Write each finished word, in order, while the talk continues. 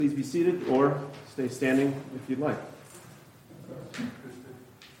Please be seated or stay standing if you'd like.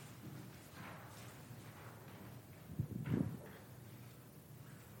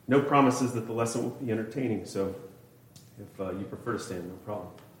 No promises that the lesson will be entertaining, so if you prefer to stand, no problem.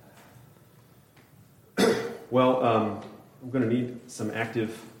 Well, I'm going to need some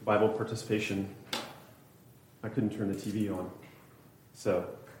active Bible participation. I couldn't turn the TV on, so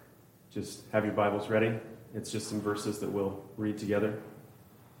just have your Bibles ready. It's just some verses that we'll read together.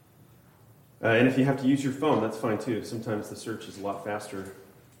 And if you have to use your phone, that's fine too. Sometimes the search is a lot faster.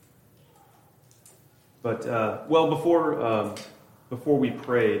 But, before we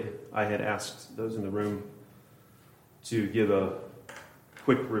prayed, I had asked those in the room to give a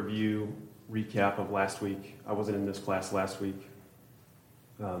quick review, recap of last week. I wasn't in this class last week.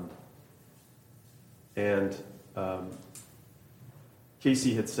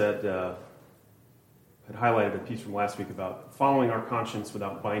 Casey had said, had highlighted a piece from last week about following our conscience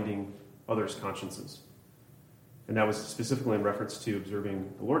without binding others' consciences. And that was specifically in reference to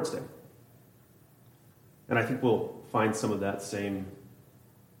observing the Lord's Day. And I think we'll find some of that same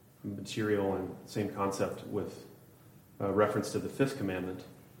material and same concept with reference to the Fifth Commandment.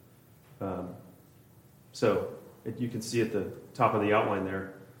 You can see at the top of the outline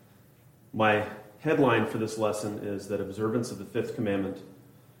there, my headline for this lesson is that observance of the Fifth Commandment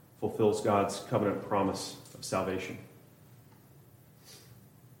fulfills God's covenant promise of salvation.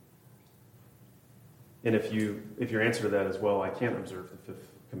 And if your answer to that is, well, I can't observe the Fifth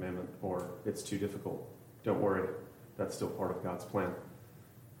Commandment, or it's too difficult, don't worry. That's still part of God's plan.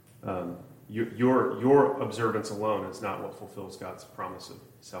 Your observance alone is not what fulfills God's promise of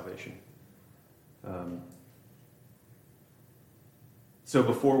salvation. So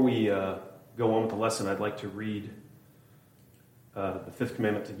before we go on with the lesson, I'd like to read the Fifth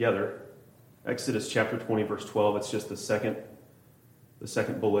Commandment together. Exodus chapter 20, verse 12. It's just the second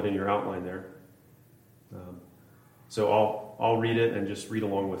bullet in your outline there. So I'll read it and just read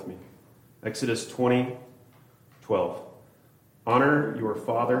along with me. Exodus 20, 12. Honor your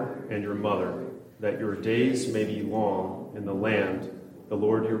father and your mother, that your days may be long in the land the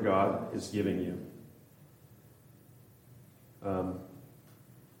Lord your God is giving you.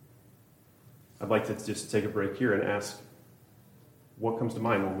 I'd like to just take a break here and ask, what comes to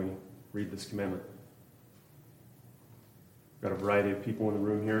mind when we read this commandment? Got a variety of people in the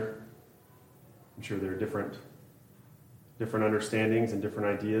room here. I'm sure there are different understandings and different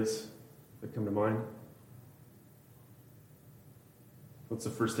ideas that come to mind. What's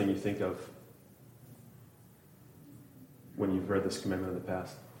the first thing you think of when you've read this commandment in the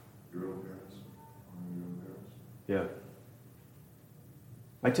past? Your own parents. Yeah.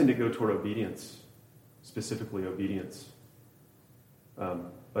 I tend to go toward obedience, specifically obedience.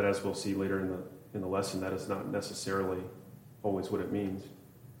 But as we'll see later in the lesson, that is not necessarily always what it means.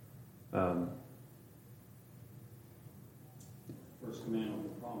 First commandment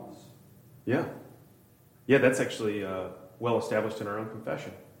of promise. Yeah, that's actually well established in our own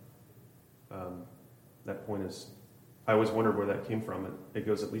confession. That point is, I always wondered where that came from. It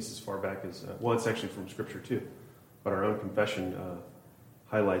goes at least as far back as, it's actually from Scripture too, but our own confession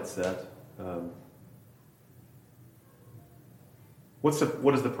highlights that. What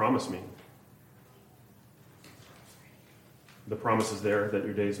does the promise mean? The promise is there that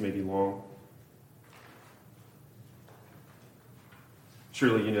your days may be long.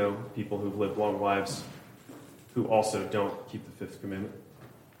 Surely you know people who've lived long lives who also don't keep the Fifth Commandment.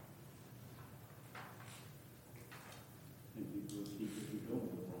 And people who keep it and don't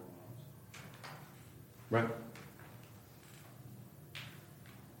live long lives. Right.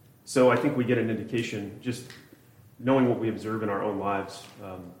 So I think we get an indication, just knowing what we observe in our own lives.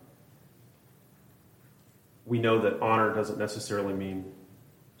 We know that honor doesn't necessarily mean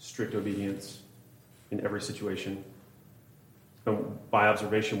strict obedience in every situation. And by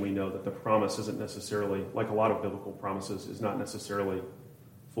observation, we know that the promise isn't necessarily, like a lot of biblical promises, is not necessarily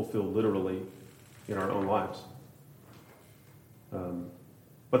fulfilled literally in our own lives.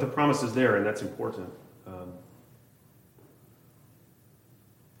 But the promise is there, and that's important. And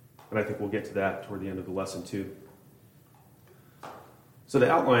I think we'll get to that toward the end of the lesson, too. So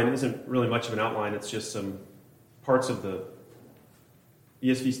the outline isn't really much of an outline. It's just some parts of the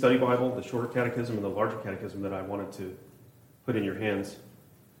ESV Study Bible, the Shorter Catechism, and the Larger Catechism that I wanted to put in your hands.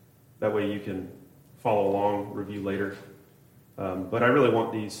 That way you can follow along, review later. But I really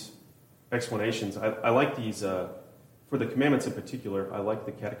want these explanations. I like these, for the commandments in particular, I like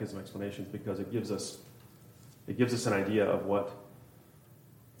the catechism explanations because it gives us an idea of what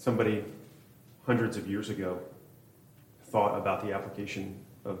somebody hundreds of years ago thought about the application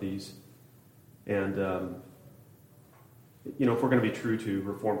of these. And if we're going to be true to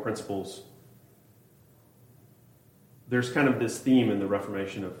Reformed principles, there's kind of this theme in the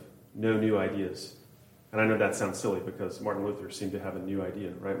Reformation of no new ideas. And I know that sounds silly because Martin Luther seemed to have a new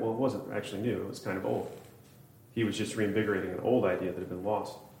idea, right? Well, it wasn't actually new. It was kind of old. He was just reinvigorating an old idea that had been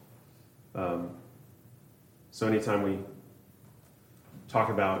lost. So anytime we talk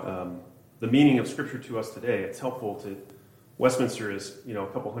about the meaning of Scripture to us today, it's helpful to... Westminster is, a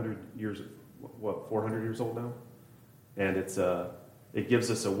couple hundred years, 400 years old now? And it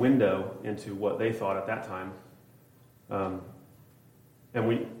gives us a window into what they thought at that time. And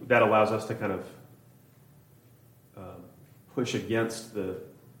that allows us to kind of push against the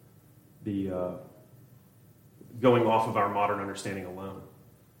going off of our modern understanding alone.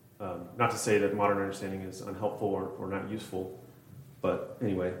 Not to say that modern understanding is unhelpful or not useful, but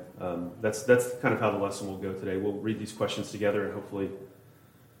anyway, that's kind of how the lesson will go today. We'll read these questions together and hopefully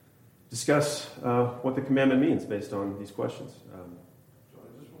discuss what the commandment means based on these questions. Johnny,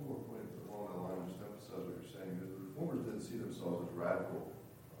 just one more point along that line, just to emphasize what you're saying. The Reformers didn't see themselves as radical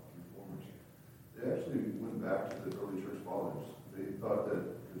reformers. They actually went back to the early church fathers. They thought that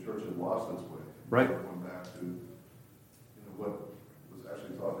the church had lost its way. Right. They went back to what was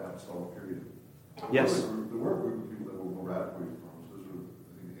actually taught in the apostolic period. Yes. There were a group of people that were more radically reformed. Those were,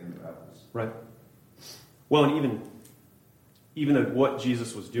 I think, the Anabaptists. Right. Well, and even though what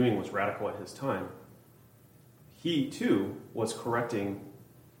Jesus was doing was radical at his time, he too was correcting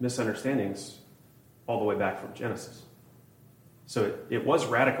misunderstandings all the way back from Genesis. So it was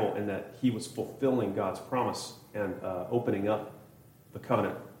radical in that he was fulfilling God's promise and opening up the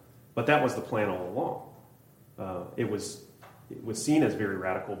covenant. But that was the plan all along. It was seen as very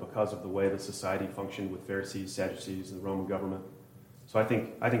radical because of the way the society functioned with Pharisees, Sadducees, the Roman government. So I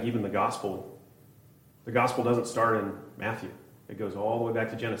think even the gospel doesn't start in Matthew. It goes all the way back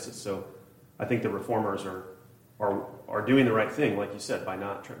to Genesis. So I think the reformers are doing the right thing, like you said, by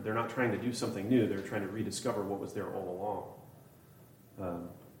they're not trying to do something new. They're trying to rediscover what was there all along.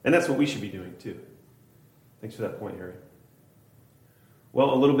 And that's what we should be doing too. Thanks for that point, Harry.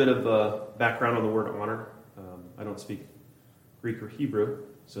 Well, a little bit of background on the word honor. I don't speak Greek or Hebrew,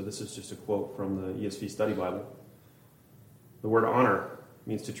 so this is just a quote from the ESV Study Bible. The word honor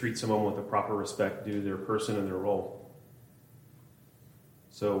means to treat someone with the proper respect due to their person and their role.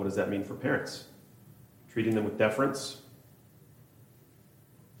 So what does that mean for parents? Treating them with deference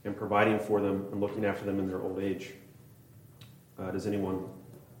and providing for them and looking after them in their old age. Would anyone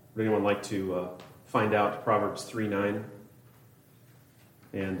like to find out Proverbs 3:9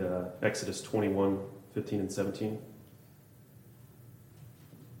 and Exodus 21:15 and 17?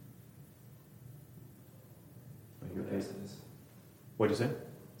 Exodus. What'd you say?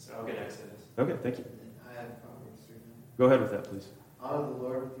 So I'll get Exodus. Okay, thank you. I have Proverbs 3:9. Go ahead with that, please. Honor the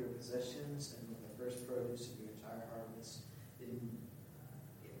Lord with your possessions and with the first produce of your entire harvest.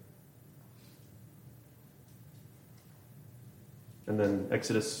 And then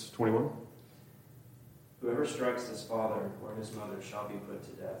Exodus 21. Whoever strikes his father or his mother shall be put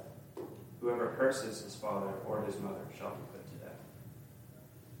to death. Whoever curses his father or his mother shall be put to death.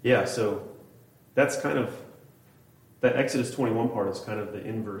 Yeah, so that's kind of, that Exodus 21 part is kind of the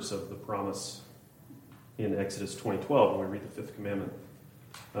inverse of the promise in Exodus 20:12 when we read the Fifth Commandment.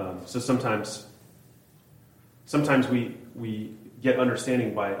 So sometimes we get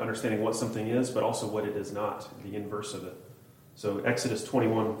understanding by understanding what something is, but also what it is not, the inverse of it. So Exodus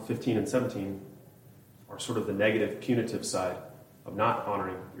 21:15 and 17 are sort of the negative, punitive side of not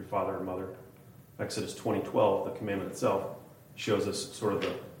honoring your father and mother. Exodus 20:12, the commandment itself, shows us sort of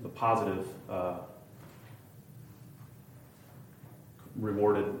the positive,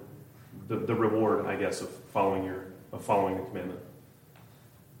 rewarded, the reward, I guess, of following the commandment.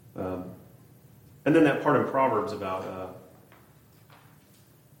 And then that part in Proverbs about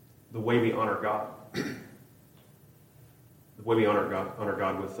the way we honor God. The way we honor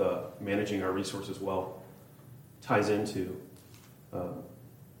God with managing our resources well ties into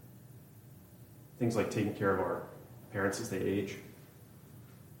things like taking care of our parents as they age.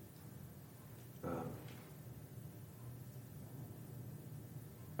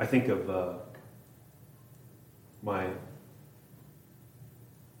 I think of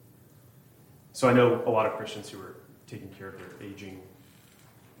So I know a lot of Christians who are taking care of their aging,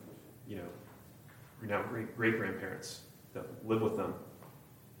 now great-grandparents that live with them.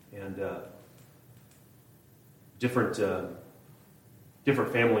 And different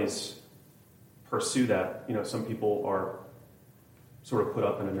families pursue that. Some people are sort of put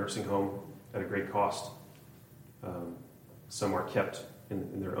up in a nursing home at a great cost. Some are kept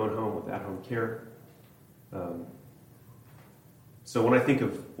in their own home with at-home care. So when I think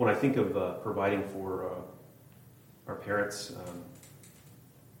of providing for our parents.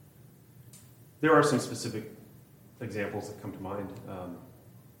 There are some specific examples that come to mind,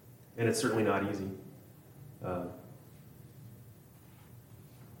 and it's certainly not easy.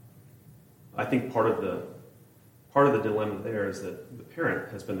 I think part of the dilemma there is that the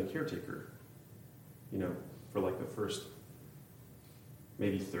parent has been the caretaker, for like the first,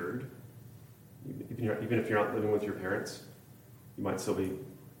 maybe third. Even if you're not living with your parents, you might still be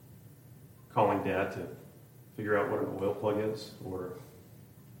calling dad to figure out what an oil plug is, or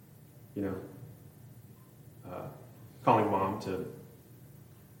calling mom to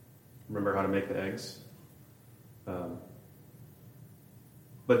remember how to make the eggs. But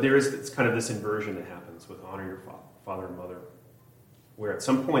it's kind of this inversion that happens with honor your father and mother, where at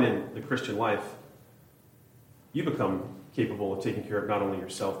some point in the Christian life, you become capable of taking care of not only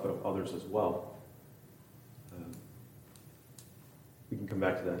yourself, but of others as well. We can come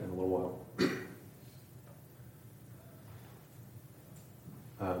back to that in a little while.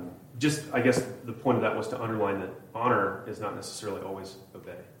 I guess the point of that was to underline that honor is not necessarily always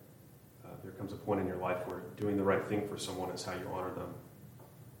obey. There comes a point in your life where doing the right thing for someone is how you honor them,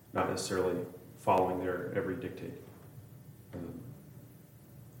 not necessarily following their every dictate.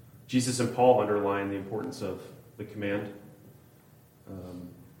 Jesus and Paul underline the importance of the command.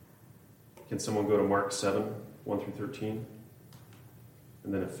 Can someone go to Mark 7, 1 through 13?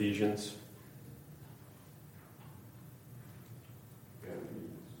 And then Ephesians.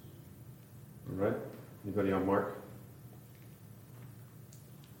 All right. Anybody on Mark?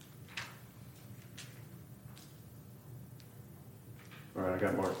 All right, I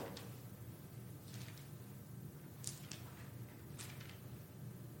got Mark.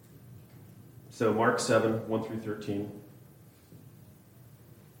 So Mark 7, 1 through 13.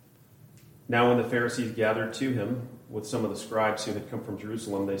 Now when the Pharisees gathered to him with some of the scribes who had come from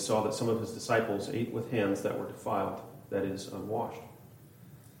Jerusalem, they saw that some of his disciples ate with hands that were defiled, that is, unwashed.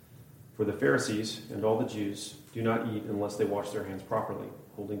 For the Pharisees and all the Jews do not eat unless they wash their hands properly,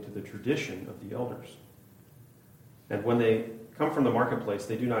 holding to the tradition of the elders. And when they come from the marketplace,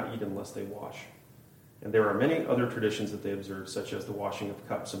 they do not eat unless they wash. And there are many other traditions that they observe, such as the washing of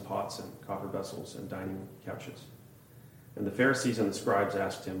cups and pots and copper vessels and dining couches. And the Pharisees and the scribes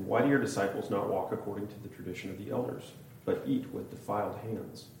asked him, "Why do your disciples not walk according to the tradition of the elders, but eat with defiled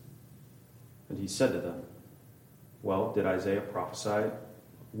hands?" And he said to them, did Isaiah prophesy?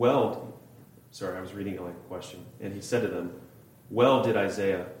 I was reading it like a question. And he said to them, did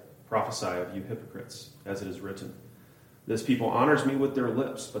Isaiah prophesy of you hypocrites, as it is written, "This people honors me with their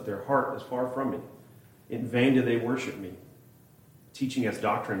lips, but their heart is far from me. In vain do they worship me, teaching as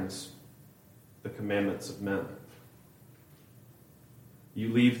doctrines the commandments of men.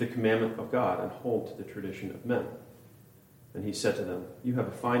 You leave the commandment of God and hold to the tradition of men." And he said to them, "You have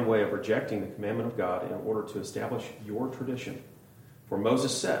a fine way of rejecting the commandment of God in order to establish your tradition. For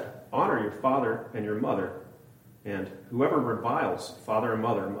Moses said, 'Honor your father and your mother,' and whoever reviles father and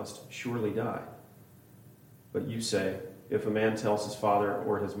mother must surely die. But you say, 'If a man tells his father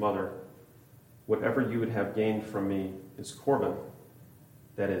or his mother, whatever you would have gained from me is korban,'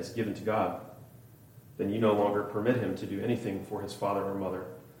 that is, given to God, then you no longer permit him to do anything for his father or mother,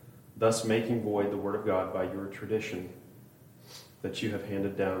 thus making void the word of God by your tradition that you have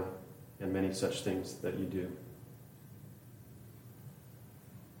handed down, and many such things that you do."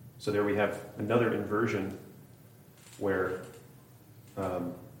 So there we have another inversion where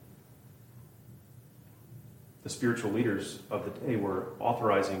the spiritual leaders of the day were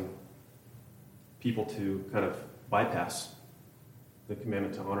authorizing people to kind of bypass the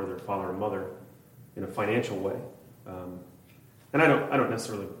commandment to honor their father and mother in a financial way. And I don't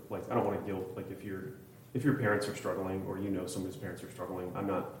necessarily I don't want to guilt, if your parents are struggling or somebody's parents are struggling, I'm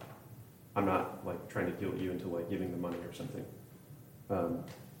not trying to guilt you into giving them money or something.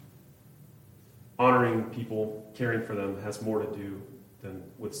 Honoring people, caring for them has more to do than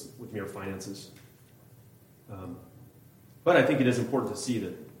with mere finances. But I think it is important to see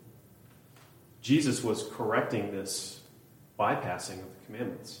that Jesus was correcting this bypassing of the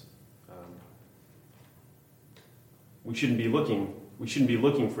commandments. We shouldn't be looking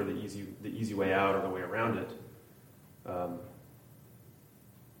for the easy way out or the way around it.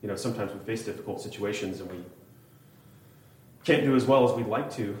 Sometimes we face difficult situations and we can't do as well as we'd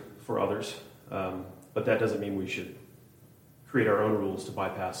like to for others. But that doesn't mean we should create our own rules to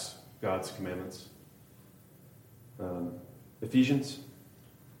bypass God's commandments. Ephesians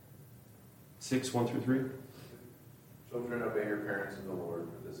 6, 1 through 3. Children, obey your parents in the Lord,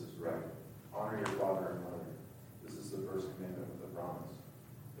 for this is right. Honor your father and mother. This is the first commandment with a promise,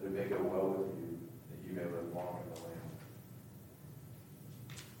 that it may go well with you, that you may live long in the land.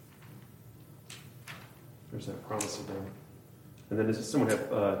 there's that promise again. And then does someone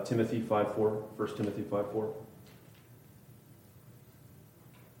have Timothy 5:4? 1 Timothy 5:4?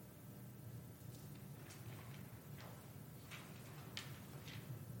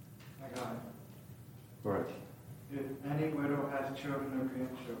 I got it. All right. If any widow has children or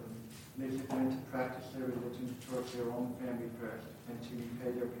grandchildren, they should learn to practice their religion towards their own family first, and to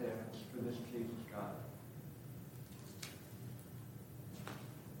repay their parents, for this pleases God.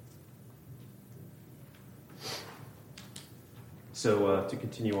 So to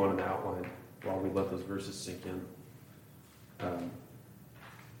continue on in the outline, while we let those verses sink in,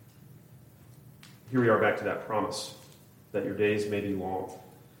 here we are back to that promise that your days may be long,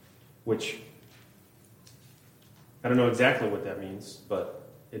 which I don't know exactly what that means, but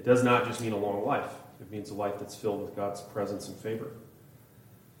it does not just mean a long life. It means a life that's filled with God's presence and favor.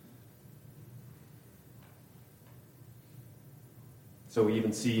 So we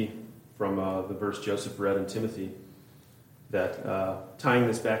even see from the verse Joseph read in Timothy that tying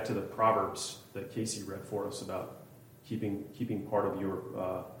this back to the Proverbs that Casey read for us about keeping part of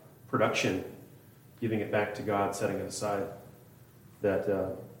your production, giving it back to God, setting it aside,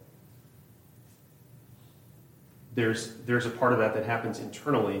 that there's a part of that happens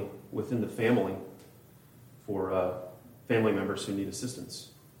internally within the family for family members who need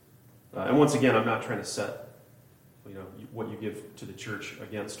assistance. And once again, I'm not trying to set what you give to the church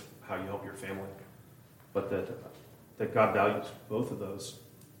against how you help your family, but that God values both of those.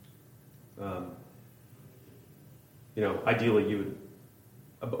 Ideally,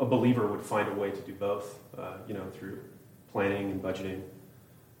 a believer would find a way to do both, through planning and budgeting.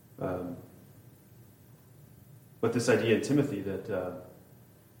 But this idea in Timothy that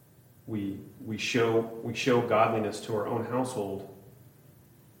we show godliness to our own household,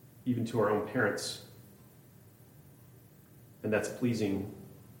 even to our own parents, and that's pleasing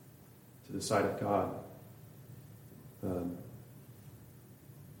to the sight of God.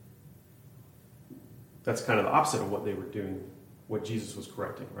 That's kind of the opposite of what they were doing, what Jesus was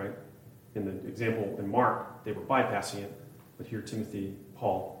correcting, right? In the example in Mark, they were bypassing it, but here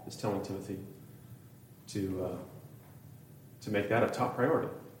Paul is telling Timothy to make that a top priority.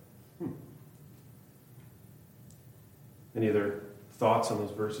 Any other thoughts on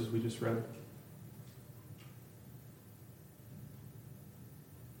those verses we just read?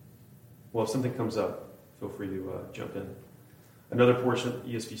 Well, if something comes up, feel free to jump in. Another portion of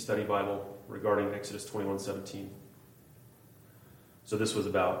ESV Study Bible regarding Exodus 21:17. So this was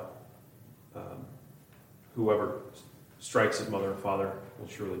about whoever strikes his mother or father will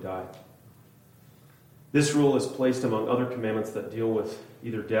surely die. This rule is placed among other commandments that deal with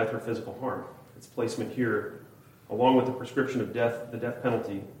either death or physical harm. Its placement here, along with the prescription of death, the death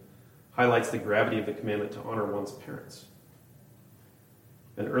penalty, highlights the gravity of the commandment to honor one's parents.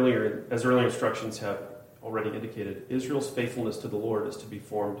 And as earlier instructions have already indicated, Israel's faithfulness to the Lord is to be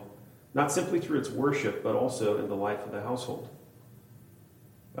formed not simply through its worship, but also in the life of the household.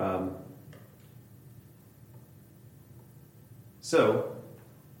 So,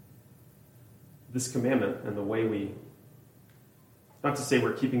 this commandment and the way not to say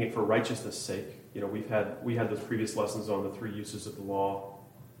we're keeping it for righteousness' sake. We had those previous lessons on the 3 uses of the law.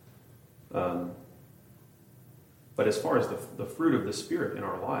 But as far as the fruit of the Spirit in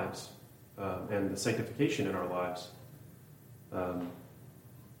our lives and the sanctification in our lives,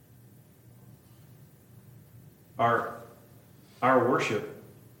 our worship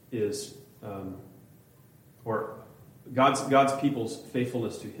is, or God's people's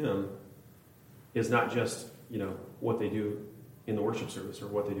faithfulness to Him is not just what they do in the worship service or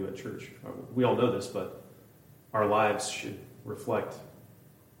what they do at church. We all know this, but our lives should reflect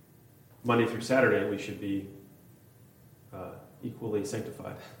Monday through Saturday. We should be equally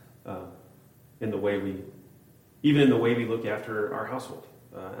sanctified in the way we look after our household.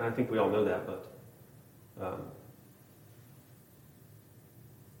 And I think we all know that, but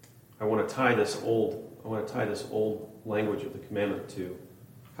I want to tie this old language of the commandment to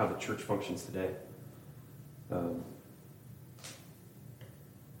how the church functions today.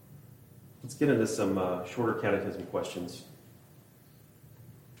 Let's get into some shorter catechism questions.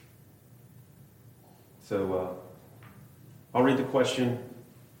 So I'll read the question.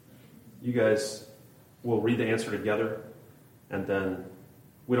 You guys will read the answer together, and then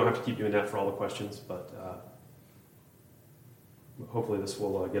we don't have to keep doing that for all the questions, but hopefully this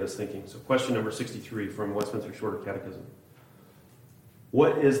will get us thinking. So question number 63 from Westminster Shorter Catechism.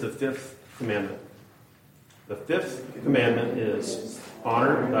 What is the fifth commandment? The fifth commandment is,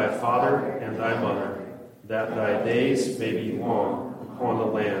 honor thy father and thy mother, that thy days may be long upon the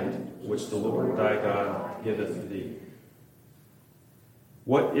land which the Lord thy God giveth thee.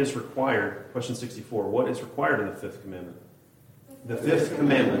 What is required? Question 64. What is required in the Fifth Commandment? The Fifth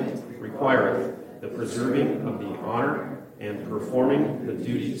Commandment requireth the preserving of the honor and performing the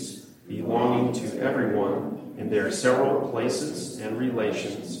duties belonging to everyone in their several places and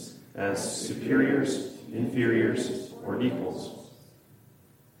relations as superiors, inferiors, or equals.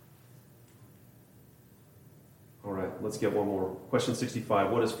 All right, let's get one more. Question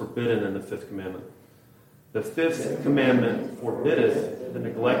 65. What is forbidden in the Fifth Commandment? The Fifth Commandment forbiddeth the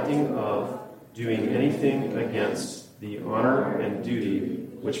neglecting of doing anything against the honor and duty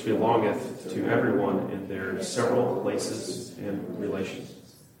which belongeth to everyone in their several places and relations.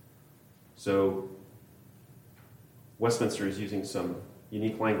 So, Westminster is using some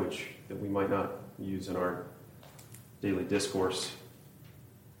unique language that we might not use in our daily discourse.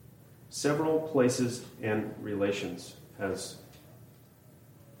 Several places and relations has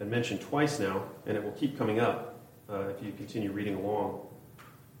been mentioned twice now, and it will keep coming up if you continue reading along.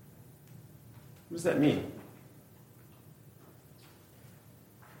 What does that mean?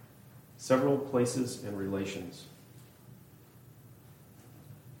 Several places and relations.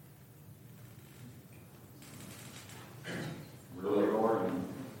 Where we are and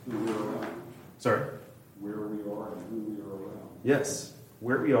who we are around. Sorry? Where we are and who we are around. Yes.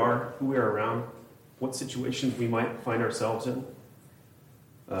 Where we are, who we are around, what situations we might find ourselves in.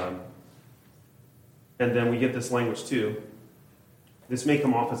 And then we get this language too. This may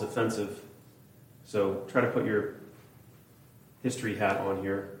come off as offensive, so try to put your history hat on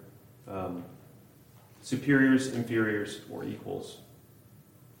here. Superiors, inferiors, or equals.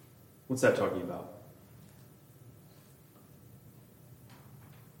 What's that talking about?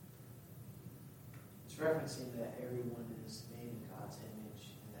 It's referencing that everyone is made in God's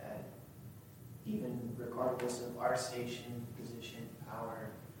image, and that even regardless of our station, position,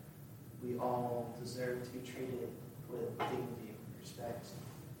 power, we all deserve to be treated with dignity and respect.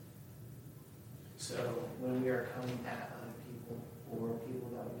 So when we are coming at other people, or people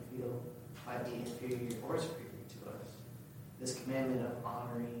that we feel might be inferior or superior to us, this commandment of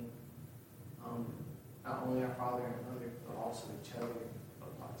honoring not only our father and mother, but also each other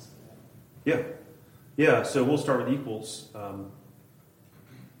applies to that. Yeah, so we'll start with equals.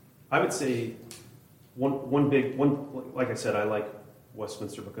 I would say one, like I said, I like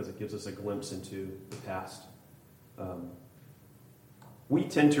Westminster because it gives us a glimpse into the past. We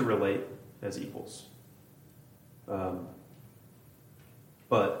tend to relate as equals.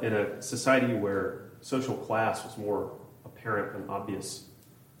 But in a society where social class was more apparent and obvious,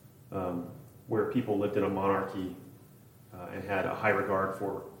 where people lived in a monarchy and had a high regard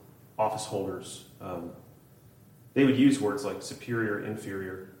for office holders, they would use words like superior,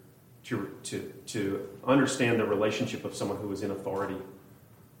 inferior, to understand the relationship of someone who was in authority.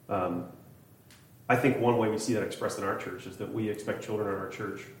 I think one way we see that expressed in our church is that we expect children in our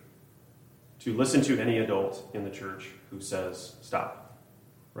church to listen to any adult in the church who says, stop,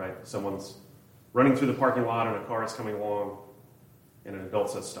 right? Someone's running through the parking lot and a car is coming along and an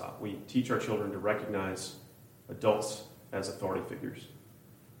adult says stop. We teach our children to recognize adults as authority figures.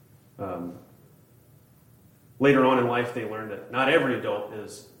 Later on in life, they learn that not every adult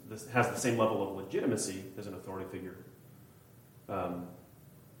has the same level of legitimacy as an authority figure.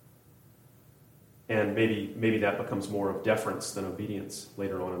 And maybe that becomes more of deference than obedience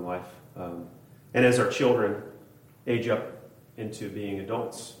later on in life. And as our children age up into being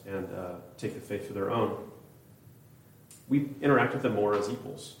adults and take the faith of their own, we interact with them more as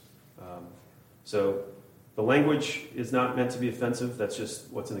equals. So the language is not meant to be offensive. That's just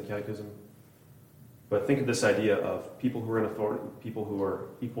what's in the Catechism. But think of this idea of people who are in authority, people who are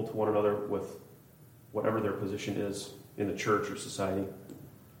equal to one another with whatever their position is in the church or society.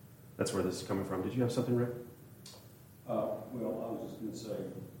 That's where this is coming from. Did you have something, Rick? Well, I was just going to say,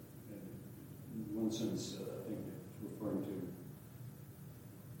 in one sense, I think it's referring to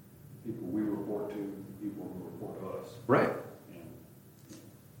people we report to, people who report to us. Right. And,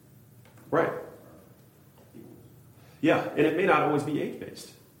 Right. equals. Yeah, and it may not always be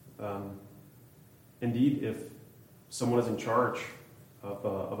age-based. Indeed, if someone is in charge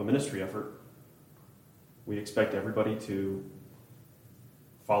of a ministry effort, we expect everybody to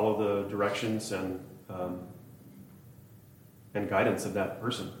follow the directions and guidance of that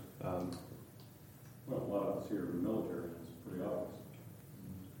person. Well, a lot of us here in the military, it's pretty obvious.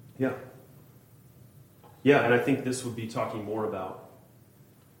 Yeah. Yeah, and I think this would be talking more about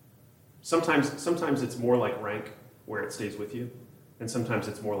sometimes it's more like rank where it stays with you, and sometimes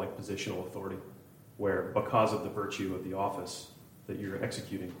it's more like positional authority, where because of the virtue of the office that you're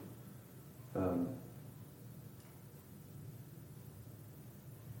executing.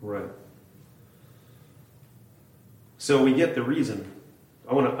 Right. So we get the reason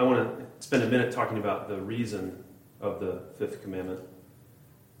I want to spend a minute talking about the reason of the Fifth Commandment.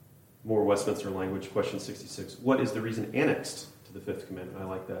 More Westminster language, question 66. What is the reason annexed to the Fifth Commandment? I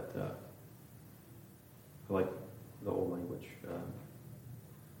like that. I like the old language.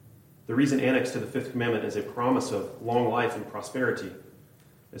 The reason annexed to the Fifth Commandment is a promise of long life and prosperity,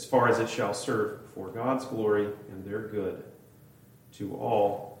 as far as it shall serve for God's glory and their good to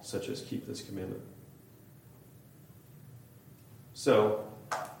all such as keep this commandment. So,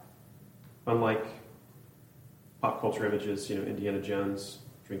 unlike pop culture images, Indiana Jones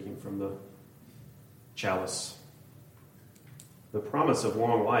drinking from the chalice, the promise of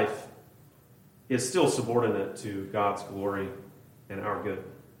long life is still subordinate to God's glory and our good.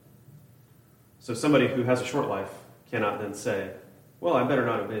 So somebody who has a short life cannot then say, well, I better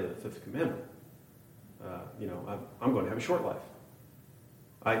not obey the Fifth Commandment. I'm going to have a short life.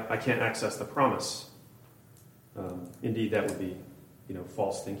 I can't access the promise. Indeed, that would be,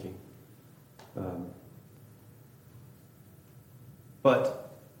 false thinking.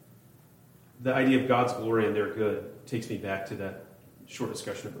 But the idea of God's glory and their good takes me back to that short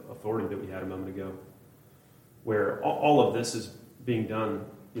discussion of authority that we had a moment ago, where all of this is being done,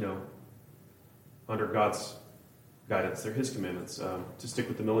 under God's guidance. They're His commandments. To stick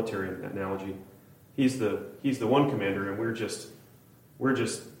with the military analogy, He's the one commander, and we're just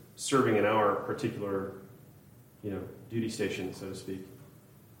serving in our particular, duty station, so to speak.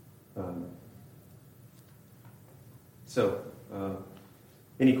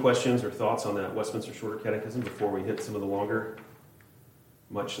 Any questions or thoughts on that Westminster Shorter Catechism before we hit some of the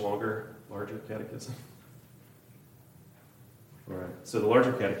much longer, larger catechism? All right, so the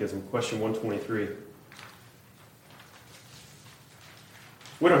larger catechism, question 123.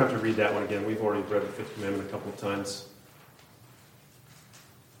 We don't have to read that one again. We've already read the Fifth Commandment a couple of times.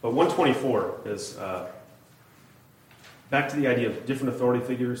 But 124 is back to the idea of different authority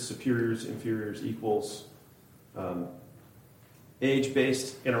figures, superiors, inferiors, equals,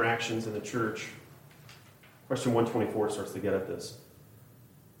 age-based interactions in the church. Question 124 starts to get at this.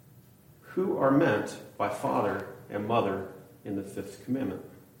 Who are meant by father and mother in the Fifth Commandment?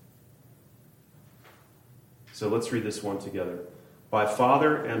 So let's read this one together. By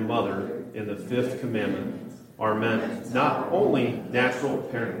father and mother in the Fifth Commandment are meant not only natural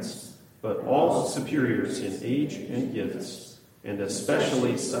parents, but all superiors in age and gifts, and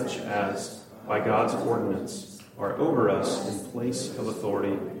especially such as, by God's ordinance, are over us in place of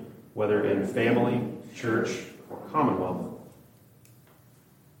authority, whether in family, church, or commonwealth.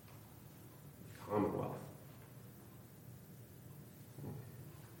 Commonwealth.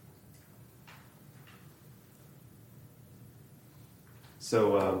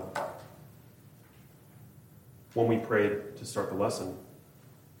 So, when we prayed to start the lesson,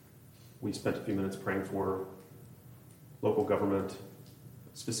 we spent a few minutes praying for local government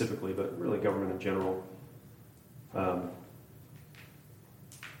specifically, but really government in general.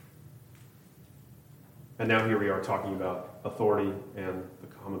 And now here we are talking about authority and the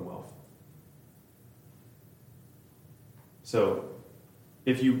Commonwealth. So,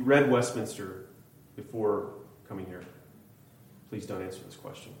 if you read Westminster before coming here, please don't answer this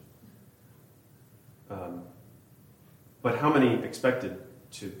question. But how many expected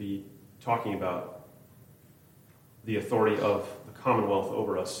to be talking about the authority of the Commonwealth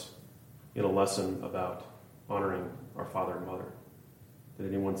over us in a lesson about honoring our father and mother? Did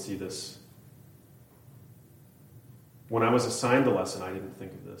anyone see this? When I was assigned the lesson, I didn't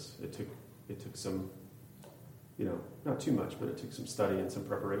think of this. It took some, not too much, but it took some study and some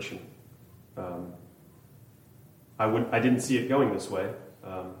preparation. I didn't see it going this way,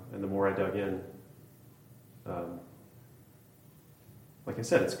 and the more I dug in, like I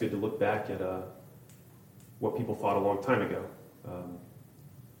said, it's good to look back at what people thought a long time ago.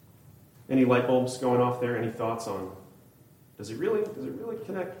 Any light bulbs going off there? Any thoughts on, does it really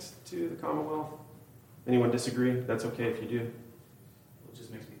connect to the Commonwealth? Anyone disagree? That's okay if you do. It just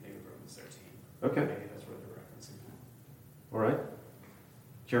makes me think of Romans 13. Okay. Maybe that's where they're referencing that. All right.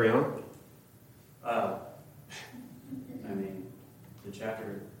 Carry on. The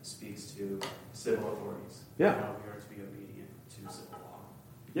chapter speaks to civil authorities. Yeah. How we are to be obedient to civil law.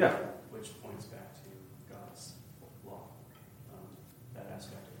 Yeah. Which points back to God's law, that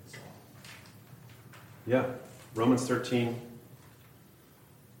aspect of His law. Yeah. Romans 13.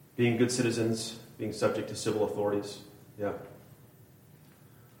 Being good citizens, being subject to civil authorities. Yeah.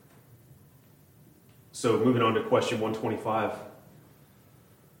 So moving on to question 125.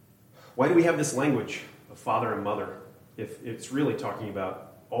 Why do we have this language of father and mother if it's really talking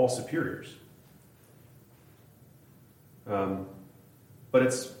about all superiors? But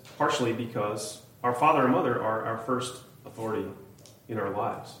it's partially because our father and mother are our first authority in our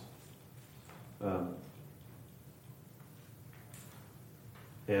lives.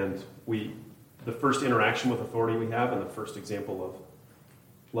 And the first interaction with authority we have, and the first example of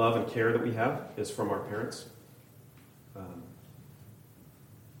love and care that we have, is from our parents.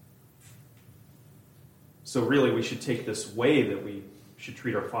 So really, we should take this way that we should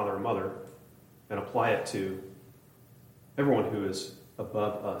treat our father and mother and apply it to everyone who is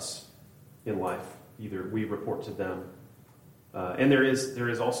above us in life. Either we report to them, and there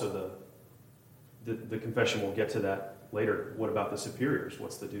is also the confession. We'll get to that later. What about the superiors?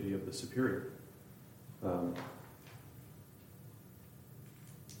 What's the duty of the superior?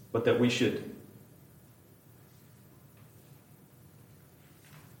 But that we should,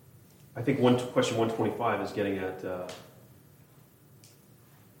 I think question 125 is getting at,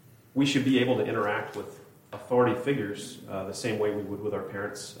 we should be able to interact with authority figures the same way we would with our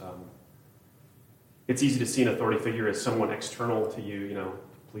parents. It's easy to see an authority figure as someone external to you. You know,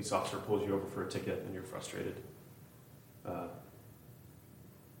 a police officer pulls you over for a ticket and you're frustrated.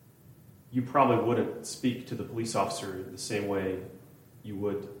 You probably wouldn't speak to the police officer the same way you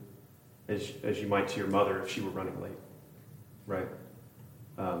would as you might to your mother if she were running late, right?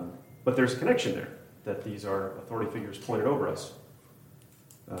 But there's a connection there, that these are authority figures pointed over us.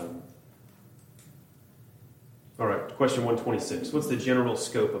 All right, question 126. What's the general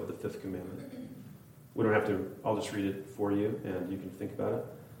scope of the Fifth Commandment? We don't have to, I'll just read it for you and you can think about it.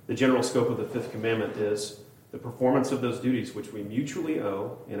 The general scope of the Fifth Commandment is the performance of those duties which we mutually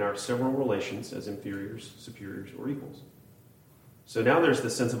owe in our several relations as inferiors, superiors, or equals. So now there's the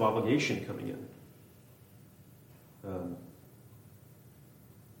sense of obligation coming in.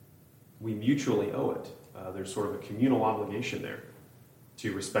 We mutually owe it. There's sort of a communal obligation there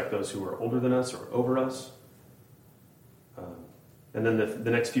to respect those who are older than us or over us. And then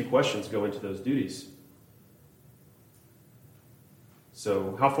the next few questions go into those duties.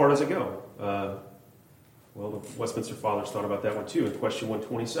 So how far does it go? Well, the Westminster Fathers thought about that one too in question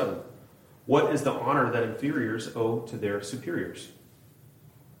 127. What is the honor that inferiors owe to their superiors?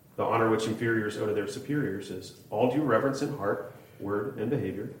 The honor which inferiors owe to their superiors is all due reverence in heart, word, and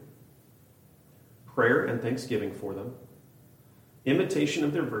behavior, prayer and thanksgiving for them, imitation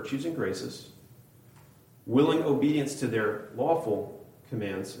of their virtues and graces, willing obedience to their lawful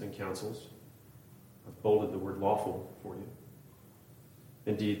commands and counsels. I've bolded the word lawful for you.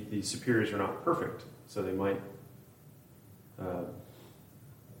 Indeed, the superiors are not perfect, so they might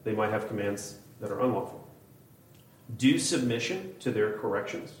have commands that are unlawful. Due submission to their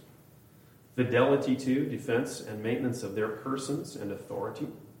corrections, fidelity to, defense, and maintenance of their persons and authority,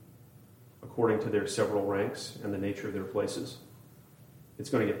 according to their several ranks and the nature of their places. It's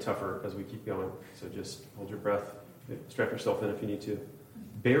going to get tougher as we keep going, so just hold your breath, strap yourself in if you need to.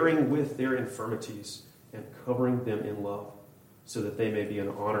 Bearing with their infirmities and covering them in love, so that they may be an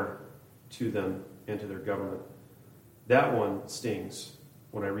honor to them and to their government. That one stings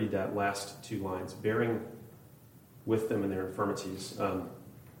when I read that last two lines, bearing with them in their infirmities.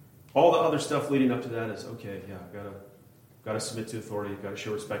 All the other stuff leading up to that is, okay, yeah, got to submit to authority, got to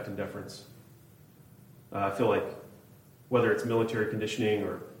show respect and deference. I feel like whether it's military conditioning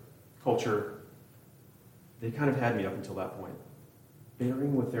or culture, they kind of had me up until that point.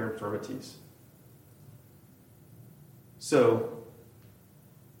 Bearing with their infirmities. So,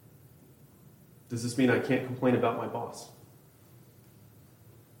 does this mean I can't complain about my boss?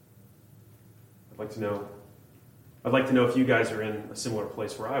 I'd like to know if you guys are in a similar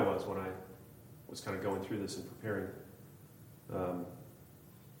place where I was when I was kind of going through this and preparing.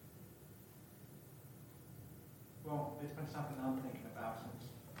 Well, it's been something I'm thinking about since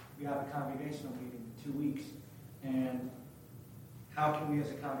we have a congregational meeting in 2 weeks, and how can we as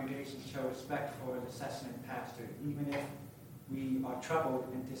a congregation show respect for the assessment pastor, even if we are troubled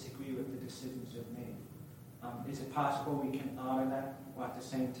and disagree with the decisions they've made? Is it possible we can honor that while at the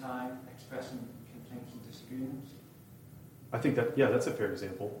same time expressing complaints and disagreements? I think that's a fair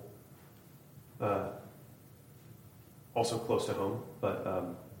example. Also close to home, but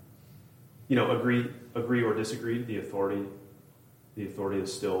agree or disagree, the authority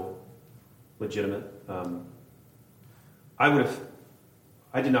is still legitimate.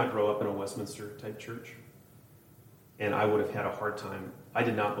 I did not grow up in a Westminster type church, and I would have had a hard time. I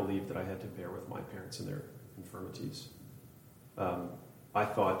did not believe that I had to bear with my parents and their infirmities. I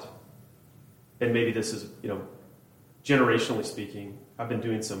thought, and maybe this is, generationally speaking, I've been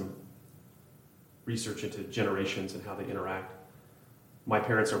doing some research into generations and how they interact. My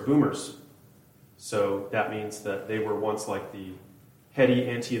parents are boomers, so that means that they were once like the heady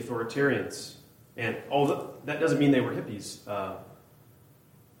anti-authoritarians. And although that doesn't mean they were hippies.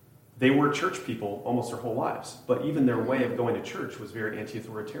 they were church people almost their whole lives, but even their way of going to church was very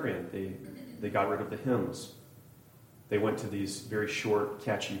anti-authoritarian. They got rid of the hymns. They went to these very short,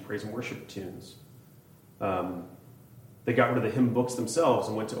 catchy praise and worship tunes. They got rid of the hymn books themselves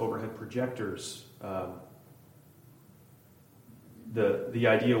and went to overhead projectors. The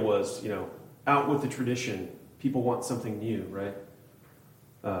idea was, out with the tradition. People want something new, right?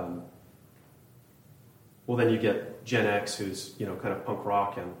 Well, then you get Gen X, who's kind of punk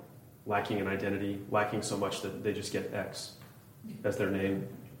rock and lacking in identity, lacking so much that they just get X as their name,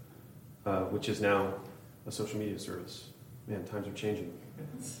 which is now a social media service. Man, times are changing.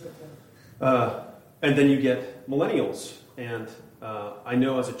 And then you get millennials. And I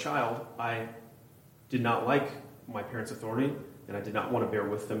know as a child, I did not like my parents' authority, and I did not want to bear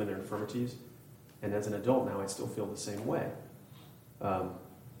with them in their infirmities. And as an adult now, I still feel the same way.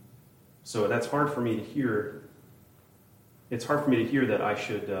 So that's hard for me to hear. It's hard for me to hear that I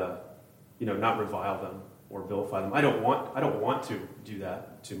should, not revile them or vilify them. I don't want to do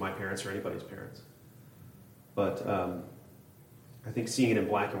that to my parents or anybody's parents. But I think seeing it in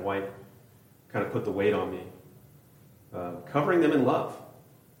black and white kind of put the weight on me. Covering them in love.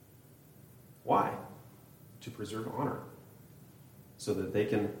 Why? To preserve honor, so that they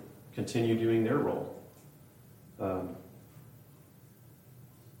can continue doing their role.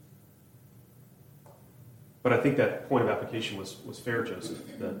 But I think that point of application was fair, Joseph.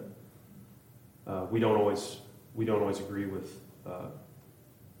 That we don't always agree with.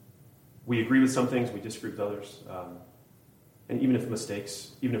 We agree with some things, we disagree with others, and even if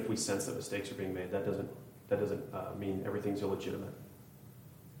we sense that mistakes are being made, that doesn't mean everything's illegitimate.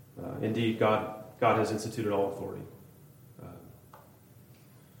 Indeed, God has instituted all authority.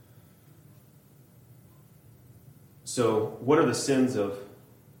 So, what are the sins of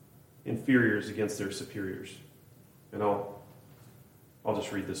inferiors against their superiors? And I'll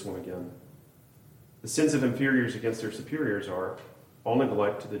just read this one again. The sins of inferiors against their superiors are all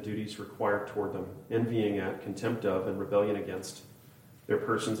neglect to the duties required toward them, envying at, contempt of, and rebellion against their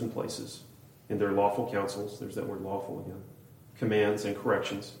persons and places, in their lawful counsels, there's that word lawful again, commands and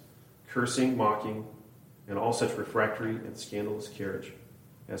corrections, cursing, mocking, and all such refractory and scandalous carriage,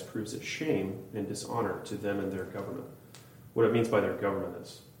 as proves it shame and dishonor to them and their government. What it means by their government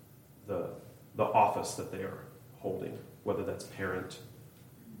is the office that they are holding, whether that's parent,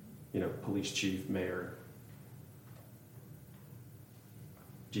 police chief, mayor,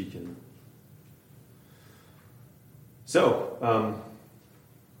 deacon. So,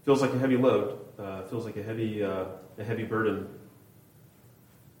 feels like a heavy load. Feels like a heavy burden.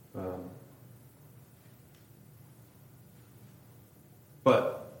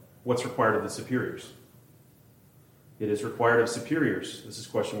 But what's required of the superiors? It is required of superiors, this is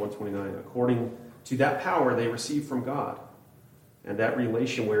question 129, according to that power they receive from God, and that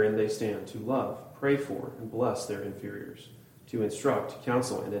relation wherein they stand, to love, pray for, and bless their inferiors, to instruct,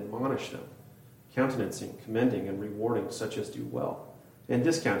 counsel, and admonish them, countenancing, commending, and rewarding such as do well, and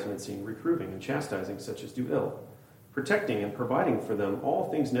discountenancing, reproving, and chastising such as do ill, protecting and providing for them all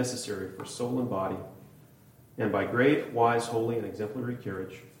things necessary for soul and body, and by grave, wise, holy, and exemplary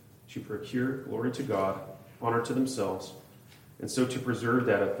carriage, to procure glory to God, honor to themselves, and so to preserve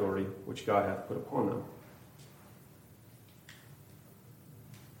that authority which God hath put upon them.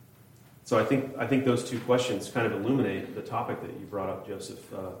 So I think those two questions kind of illuminate the topic that you brought up,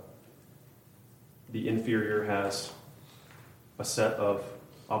 Joseph. The inferior has a set of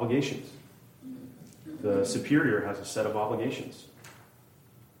obligations. The superior has a set of obligations,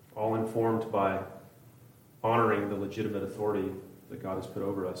 all informed by honoring the legitimate authority that God has put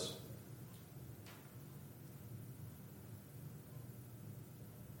over us.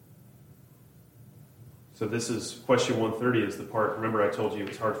 So this is question 130 is the part, remember I told you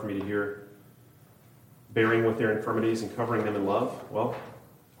it's hard for me to hear, bearing with their infirmities and covering them in love. Well,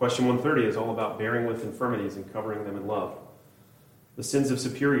 question 130 is all about bearing with infirmities and covering them in love. The sins of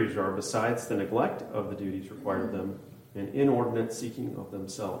superiors are, besides the neglect of the duties required of them, an inordinate seeking of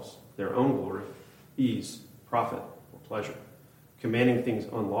themselves, their own glory, ease, profit, or pleasure, commanding things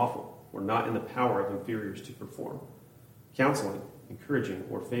unlawful, or not in the power of inferiors to perform, counseling, encouraging,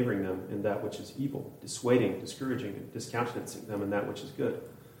 or favoring them in that which is evil, dissuading, discouraging, and discountenancing them in that which is good,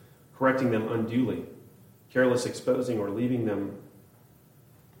 correcting them unduly, careless exposing or leaving them,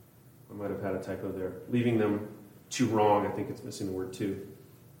 I might have had a typo there, leaving them to wrong, I think it's missing the word to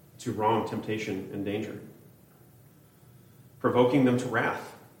wrong, temptation, and danger, provoking them to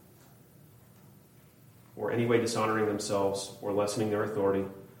wrath, or any way dishonoring themselves or lessening their authority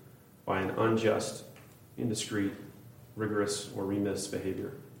by an unjust, indiscreet, rigorous, or remiss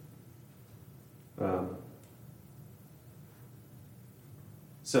behavior.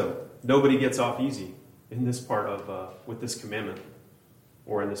 So, nobody gets off easy in this part of with this commandment,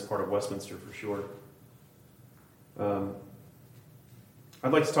 or in this part of Westminster for sure.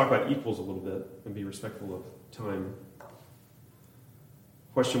 I'd like to talk about equals a little bit and be respectful of time.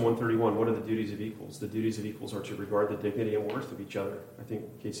 Question 131, what are the duties of equals? The duties of equals are to regard the dignity and worth of each other. I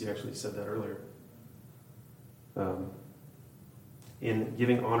think Casey actually said that earlier. In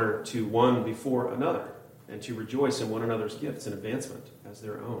giving honor to one before another, and to rejoice in one another's gifts and advancement as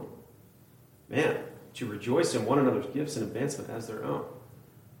their own. Man, to rejoice in one another's gifts and advancement as their own.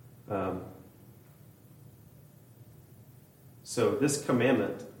 So this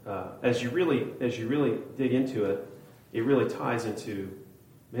commandment, as you really dig into it, it really ties into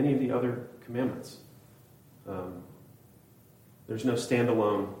many of the other commandments. There's no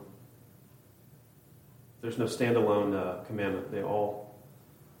standalone commandment. They all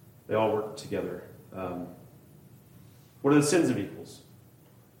work together. What are the sins of equals?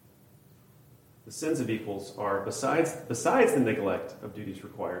 The sins of equals are besides the neglect of duties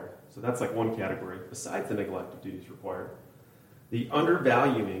required. So that's like one category. Besides the neglect of duties required, the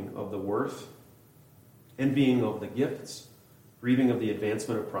undervaluing of the worth, envying of the gifts, grieving of the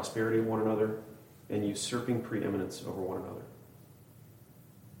advancement of prosperity of one another, and usurping preeminence over one another.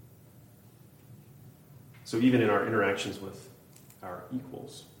 So even in our interactions with our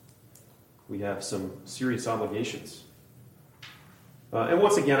equals, we have some serious obligations. And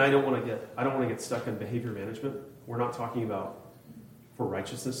once again, I don't want to get stuck in behavior management. We're not talking about for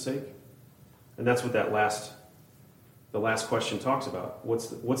righteousness' sake, and that's what the last question talks about.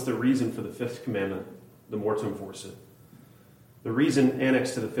 What's the reason for the fifth commandment? The more to enforce it. The reason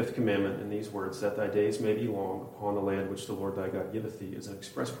annexed to the fifth commandment in these words, that thy days may be long upon the land which the Lord thy God giveth thee, is an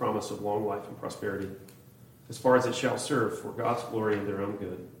express promise of long life and prosperity, as far as it shall serve for God's glory and their own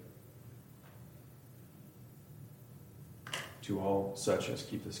good, to all such as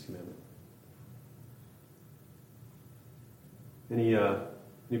keep this commandment.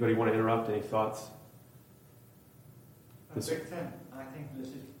 Anybody want to interrupt? Any thoughts? A big thing I think this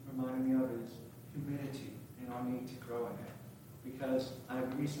is reminding me of is humility and our need to grow in it. Because I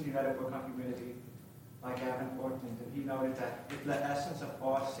recently read a book on humility by Gavin Portland, and he noted that if the essence of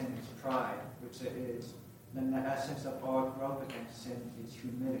our sin is pride, which it is, then the essence of our growth against sin is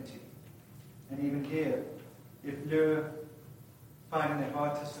humility. And even here, if you're finding it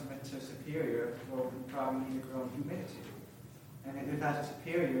hard to submit to a superior, well, you probably need to grow in humility. And if as a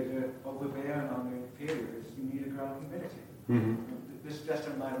superior you're overbearing on your inferiors, you need to grow in humility. Mm-hmm. This is just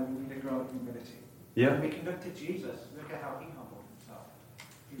a reminder we need to grow in humility. Yeah. And we can look to Jesus. Look at how he humbled himself.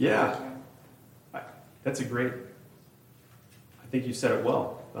 Yeah. That's a great... I think you said it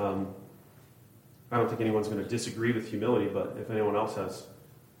well. I don't think anyone's going to disagree with humility, but if anyone else has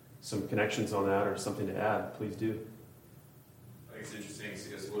some connections on that or something to add, please do. I think it's interesting.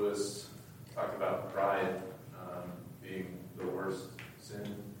 C.S. Lewis talked about pride being the worst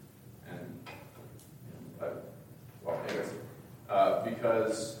sin, and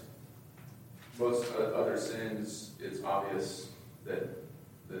because most other sins, it's obvious that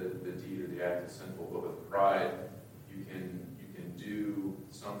the deed or the act is sinful, but with pride, you can do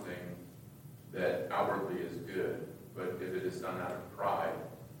something that outwardly is good, but if it is done out of pride,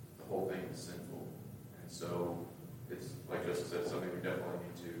 the whole thing is sinful. And so it's, like Joseph said, something we definitely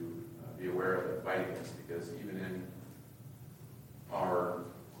need to be aware of and fight against, because even in our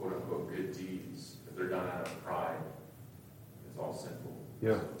quote-unquote good deeds, if they're done out of pride, it's all sinful.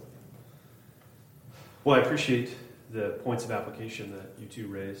 Yeah. Well, I appreciate the points of application that you two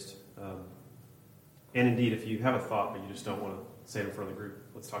raised. And indeed, if you have a thought but you just don't want to say it in front of the group,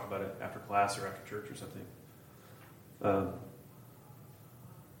 let's talk about it after class or after church or something.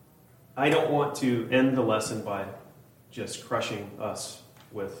 I don't want to end the lesson by just crushing us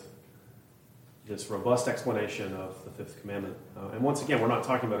with this robust explanation of the fifth commandment. And once again, we're not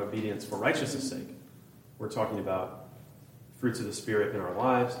talking about obedience for righteousness' sake. We're talking about fruits of the Spirit in our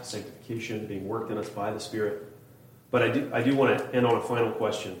lives, sanctification being worked in us by the Spirit. But I do want to end on a final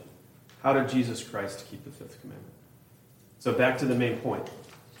question. How did Jesus Christ keep the fifth commandment? So back to the main point.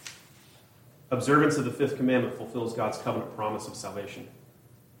 Observance of the fifth commandment fulfills God's covenant promise of salvation.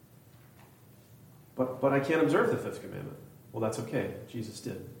 But I can't observe the fifth commandment. Well, that's okay. Jesus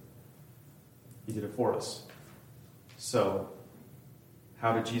did. He did it for us. So,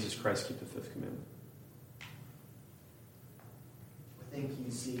 how did Jesus Christ keep the fifth commandment? I think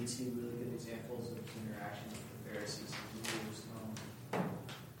you see two really good examples of interactions with the Pharisees and Hebrews.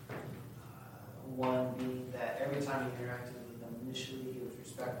 One being that every time he interacted with them initially, he was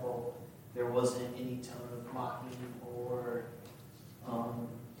respectful. There wasn't any tone of mocking or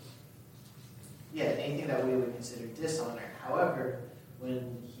anything that we would consider dishonor. However,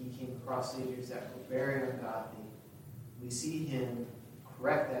 when he came across leaders that were very ungodly, we see him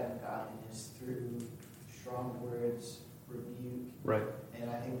correct that ungodliness through strong words, rebuke. Right. And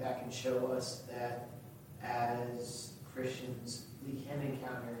I think that can show us that as Christians, we can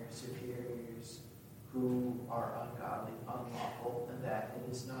encounter superiors who are ungodly, unlawful, and that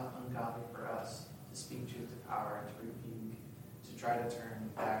it is not ungodly for us to speak truth to power and to rebuke, to try to turn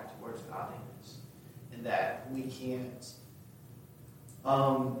back towards godliness. And that we can't.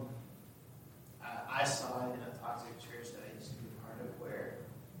 I saw it in a toxic church that I used to be part of where,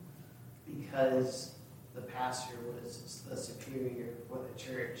 because the pastor was the superior for the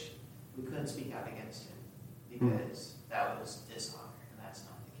church, we couldn't speak out against him because that was dishonor, and that's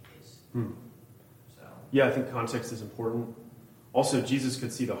not the case. So Yeah, I think context is important. Also, Jesus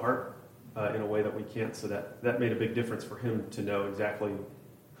could see the heart in a way that we can't, so that made a big difference for him to know exactly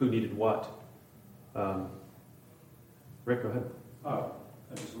who needed what. Rick, go ahead.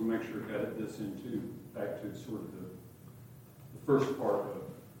 I just want to make sure I got this back to sort of the first part of,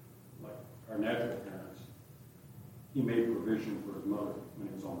 like, our natural parents. He made provision for his mother when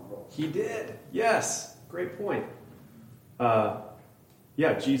he was on the cross. He did. Yes. Great point.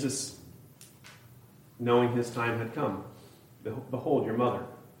 Jesus, knowing his time had come, behold your mother.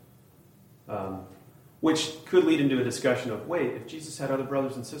 Which could lead into a discussion of, wait, if Jesus had other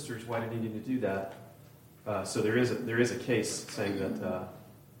brothers and sisters, why did he need to do that? So there is a case saying that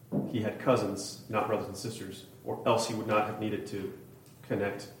he had cousins, not brothers and sisters, or else he would not have needed to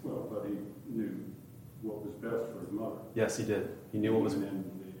connect. Well, but he knew what was best for his mother. Yes, he did. He knew what was... And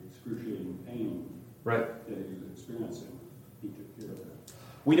the excruciating pain right. that he was experiencing, he took care of that.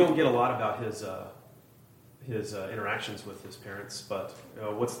 We don't get a lot about his interactions with his parents, but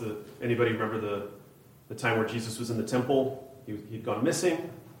anybody remember the time where Jesus was in the temple? He'd gone missing.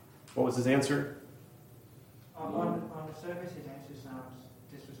 What was his answer? On the surface, his answer sounds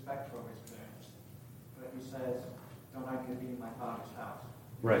disrespectful of his parents. But he says, don't I get to be in my father's house?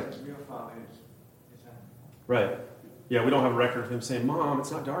 Right. His real father is heaven. Right. Yeah, we don't have a record of him saying, Mom,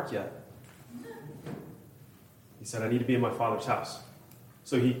 it's not dark yet. He said, I need to be in my father's house.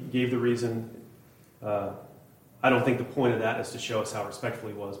 So he gave the reason. I don't think the point of that is to show us how respectful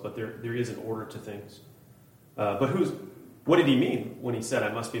he was, but there is an order to things. But what did he mean when he said,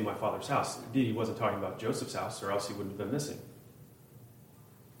 I must be in my father's house? Indeed, he wasn't talking about Joseph's house, or else he wouldn't have been missing.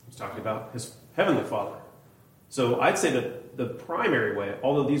 He was talking about his heavenly father. So I'd say that the primary way,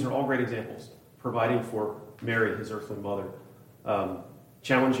 although these are all great examples, providing for Mary, his earthly mother,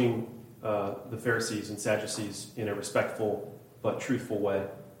 challenging the Pharisees and Sadducees in a respectful but truthful way,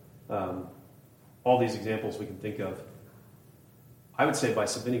 all these examples we can think of, I would say by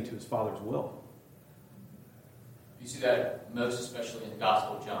submitting to his Father's will. You see that most especially in the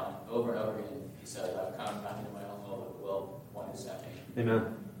Gospel of John. Over and over again, he says, I've come not into my own will, but will one who sent me.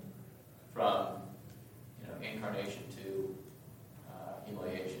 Amen. From incarnation to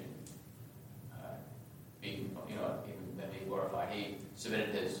humiliation, being glorified. He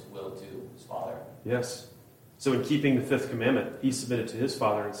submitted his will to his Father. Yes. So in keeping the Fifth Commandment, he submitted to his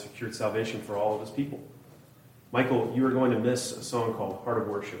Father and secured salvation for all of his people. Michael, you are going to miss a song called Heart of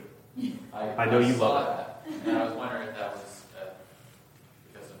Worship. I know you love it. And I was wondering if that was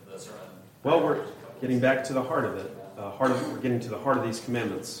because of the sermon. Well, we're getting back to the heart of it. We're getting to the heart of these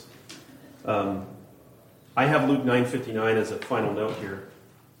commandments. I have Luke 9:59 as a final note here,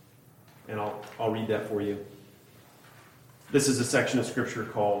 and I'll read that for you. This is a section of Scripture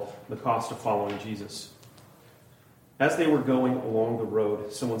called The Cost of Following Jesus. As they were going along the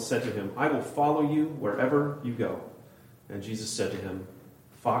road, someone said to him, I will follow you wherever you go. And Jesus said to him,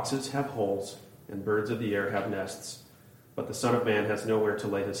 Foxes have holes, and birds of the air have nests, but the Son of Man has nowhere to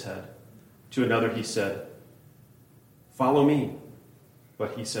lay his head. To another he said, Follow me.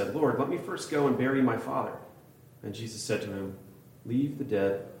 But he said, Lord, let me first go and bury my father. And Jesus said to him, Leave the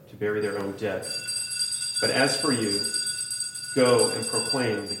dead to bury their own dead. But as for you, go and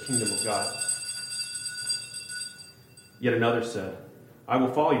proclaim the kingdom of God. Yet another said, I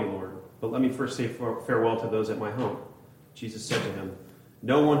will follow you, Lord, but let me first say farewell to those at my home. Jesus said to him,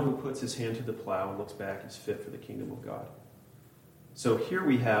 No one who puts his hand to the plow and looks back is fit for the kingdom of God. So here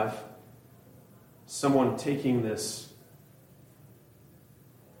we have someone taking this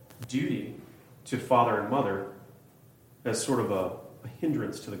duty to father and mother as sort of a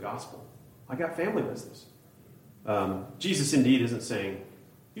hindrance to the gospel. I got family business. Jesus indeed isn't saying,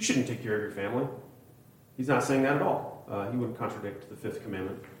 you shouldn't take care of your family. He's not saying that at all. He wouldn't contradict the Fifth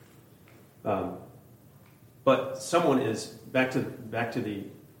Commandment. But someone is, back to the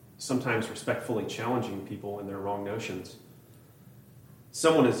sometimes respectfully challenging people in their wrong notions,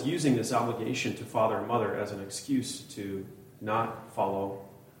 someone is using this obligation to father and mother as an excuse to not follow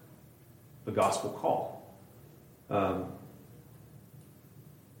the gospel call.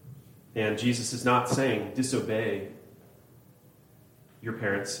 And Jesus is not saying disobey your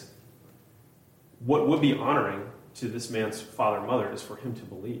parents. What would be honoring to this man's father and mother is for him to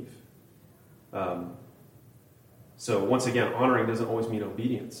believe. So once again, honoring doesn't always mean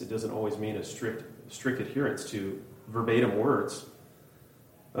obedience. It doesn't always mean a strict adherence to verbatim words.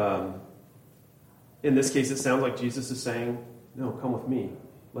 In this case, it sounds like Jesus is saying, no, come with me.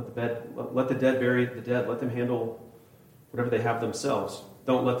 Let the dead bury the dead. Let them handle whatever they have themselves.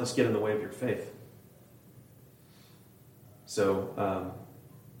 Don't let this get in the way of your faith. So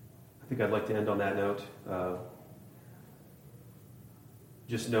I think I'd like to end on that note.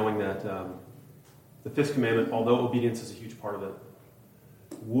 Just knowing that the Fifth Commandment, although obedience is a huge part of it,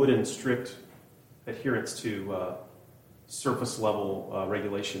 would in strict adherence to surface level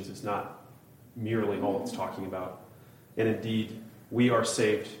regulations is not merely all it's talking about. And indeed, we are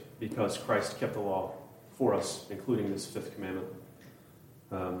saved because Christ kept the law for us, including this Fifth Commandment.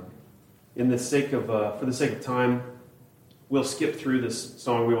 For the sake of time, we'll skip through this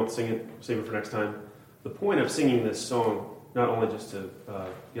song. We won't sing it, save it for next time. The point of singing this song, not only just to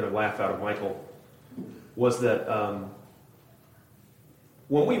get a laugh out of Michael, was that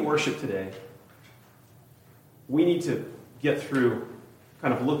when we worship today, we need to get through,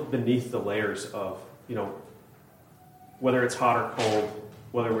 kind of look beneath the layers of, whether it's hot or cold,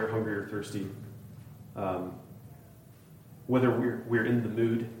 whether we're hungry or thirsty, whether we're in the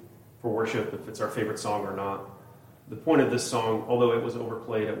mood for worship, if it's our favorite song or not. The point of this song, although it was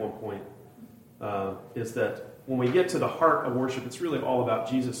overplayed at one point, is that when we get to the heart of worship, it's really all about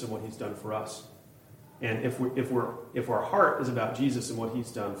Jesus and what he's done for us. And if our heart is about Jesus and what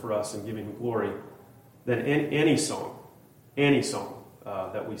he's done for us and giving him glory, then any song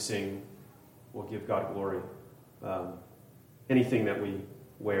that we sing will give God glory. Anything that we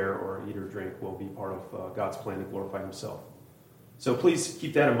wear or eat or drink will be part of God's plan to glorify himself. So please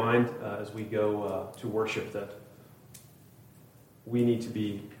keep that in mind as we go to worship, that we need to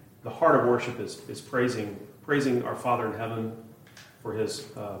be, the heart of worship is praising our Father in heaven for his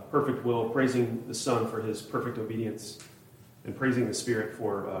perfect will, praising the Son for his perfect obedience, and praising the Spirit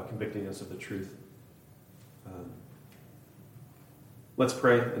for convicting us of the truth. Let's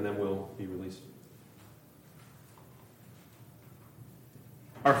pray, and then we'll be released.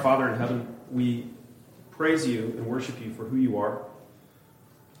 Our Father in heaven, we praise you and worship you for who you are.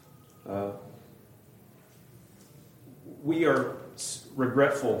 We are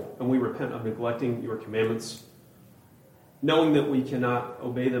regretful and we repent of neglecting your commandments. Knowing that we cannot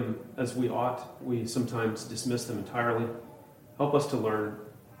obey them as we ought, we sometimes dismiss them entirely. Help us to learn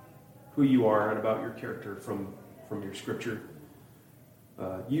who you are and about your character from your scripture.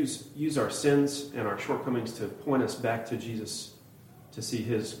 Use our sins and our shortcomings to point us back to Jesus, to see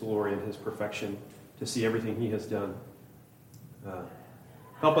his glory and his perfection, to see everything he has done.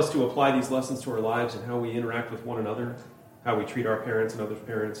 Help us to apply these lessons to our lives and how we interact with one another, how we treat our parents and others'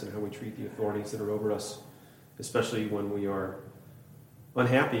 parents, and how we treat the authorities that are over us, especially when we are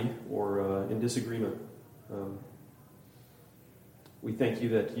unhappy or in disagreement. We thank you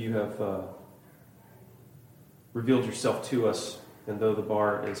that you have revealed yourself to us, and though the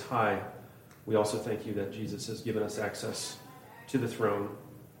bar is high, we also thank you that Jesus has given us access to the throne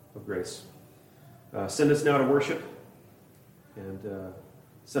of grace. Send us now to worship, and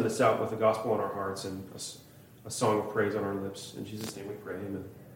send us out with the gospel on our hearts and a song of praise on our lips. In Jesus' name we pray, amen.